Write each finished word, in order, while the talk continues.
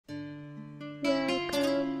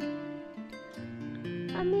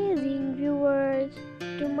amazing viewers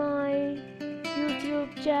to my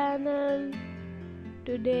YouTube channel.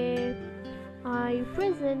 Today I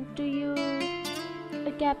present to you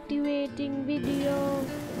a captivating video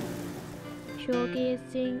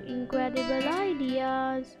showcasing incredible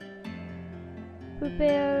ideas.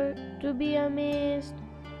 Prepare to be amazed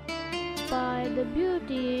by the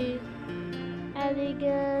beauty,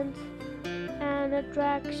 elegance and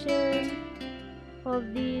attraction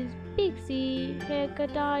of these pixie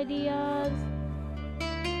haircut ideas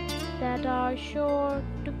that are sure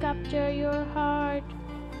to capture your heart.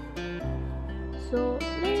 So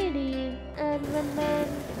ladies and women,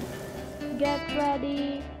 get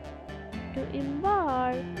ready to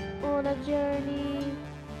embark on a journey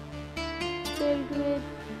filled with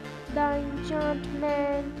the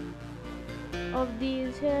enchantment of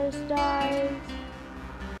these hairstyles.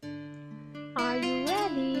 Are you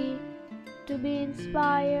ready to be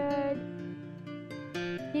inspired?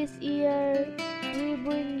 This year we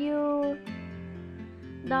bring you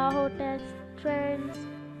the hottest trends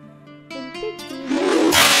in pixie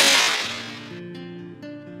hairstyles,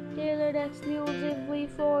 tailored exclusively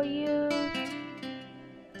for you.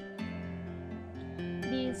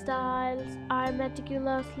 These styles are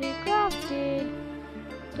meticulously crafted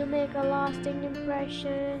to make a lasting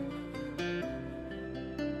impression,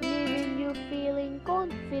 leaving you feeling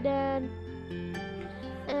confident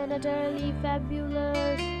and utterly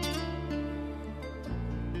fabulous.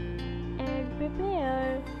 And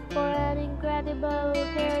prepare for an incredible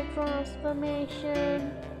hair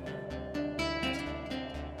transformation.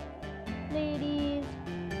 Ladies,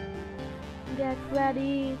 get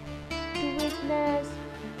ready to witness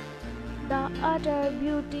the utter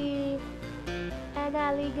beauty and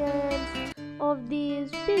elegance of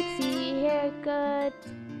these pixie haircuts.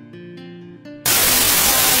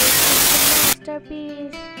 This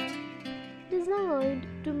masterpiece designed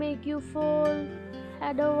to make you fall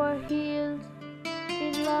head over heels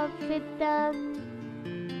in love with them.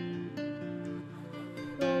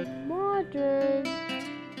 From modern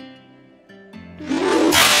to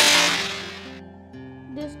modern,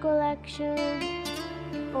 this collection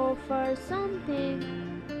offers something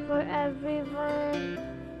for everyone.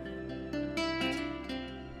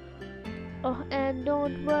 Oh, and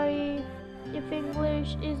don't worry if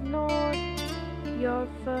English is not your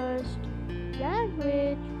first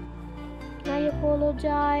language. I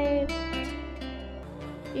apologize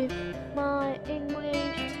if my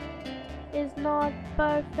English is not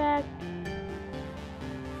perfect,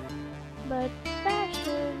 but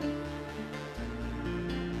fashion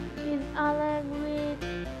is a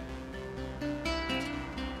language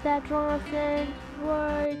that transcends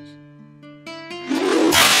words.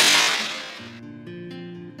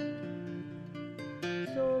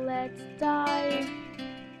 So let's dive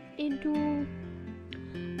into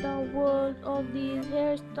the world of these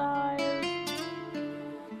hairstyles.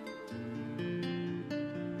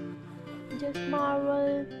 Just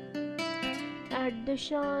marvel at the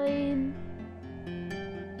shine,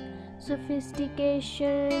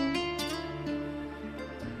 sophistication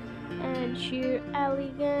and sheer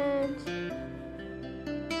elegance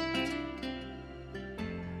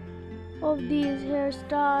of these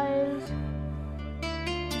hairstyles.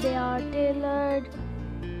 They are tailored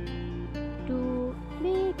to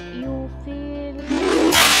make you feel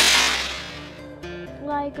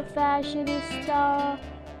like a fashionista.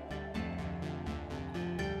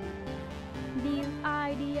 These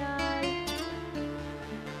ideas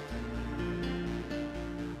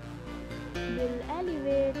will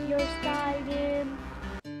elevate your style game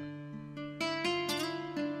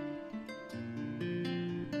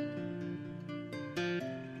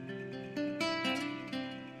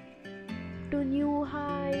to new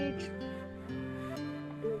heights,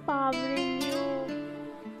 empowering you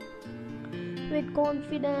with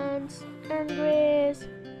confidence and grace.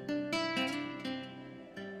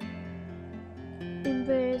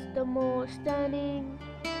 Embrace the most stunning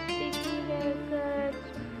pixie haircuts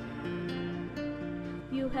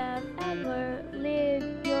you have ever laid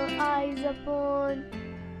your eyes upon.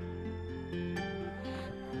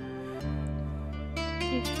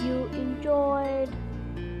 If you enjoyed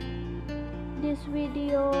this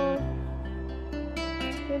video,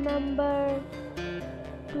 remember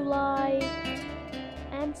to like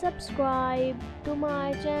and subscribe to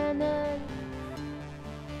my channel.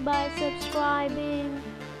 By subscribing,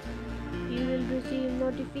 you will receive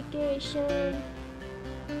notification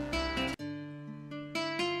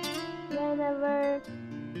whenever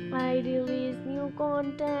I release new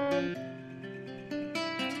content,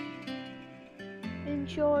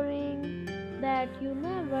 ensuring that you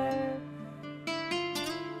never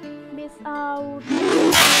miss out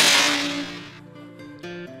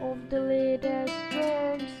of the latest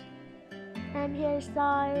trends and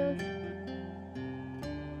hairstyles,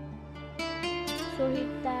 so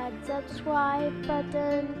hit that subscribe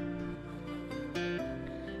button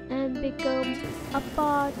and become a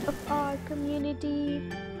part of our community.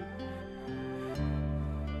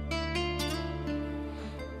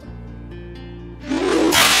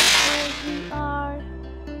 As we are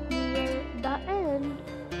near the end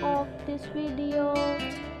of this video,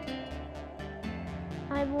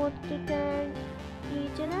 I want to thank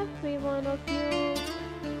each and every one of you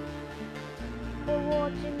for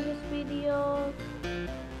watching this video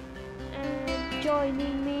and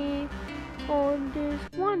joining me on this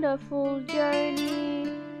wonderful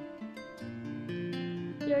journey.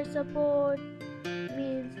 Your support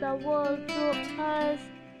means the world to us,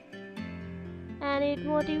 and it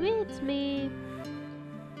motivates me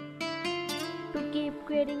to keep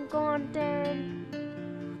creating content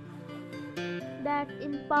that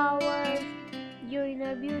empowers your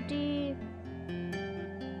inner beauty.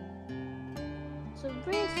 So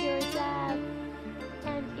brace yourself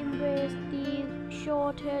and embrace these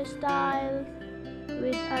short hairstyles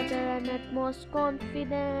with utter and utmost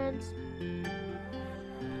confidence.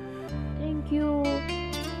 Thank you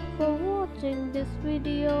for watching this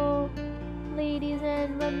video, ladies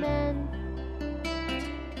and gentlemen.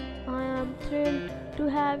 I am thrilled to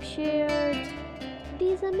have shared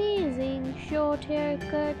these amazing short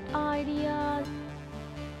haircut ideas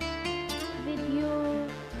with you.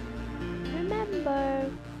 Remember,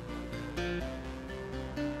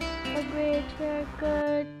 a great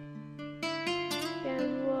haircut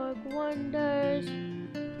can work wonders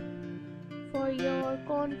for your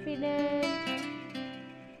confidence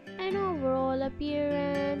and overall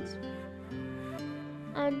appearance.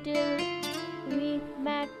 Until we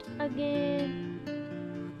met again,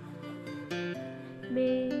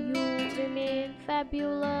 may you remain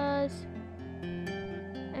fabulous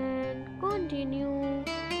and continue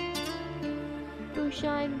to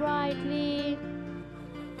shine brightly,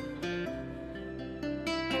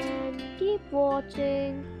 and keep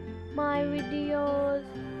watching my videos.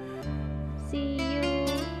 See you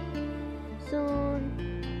soon.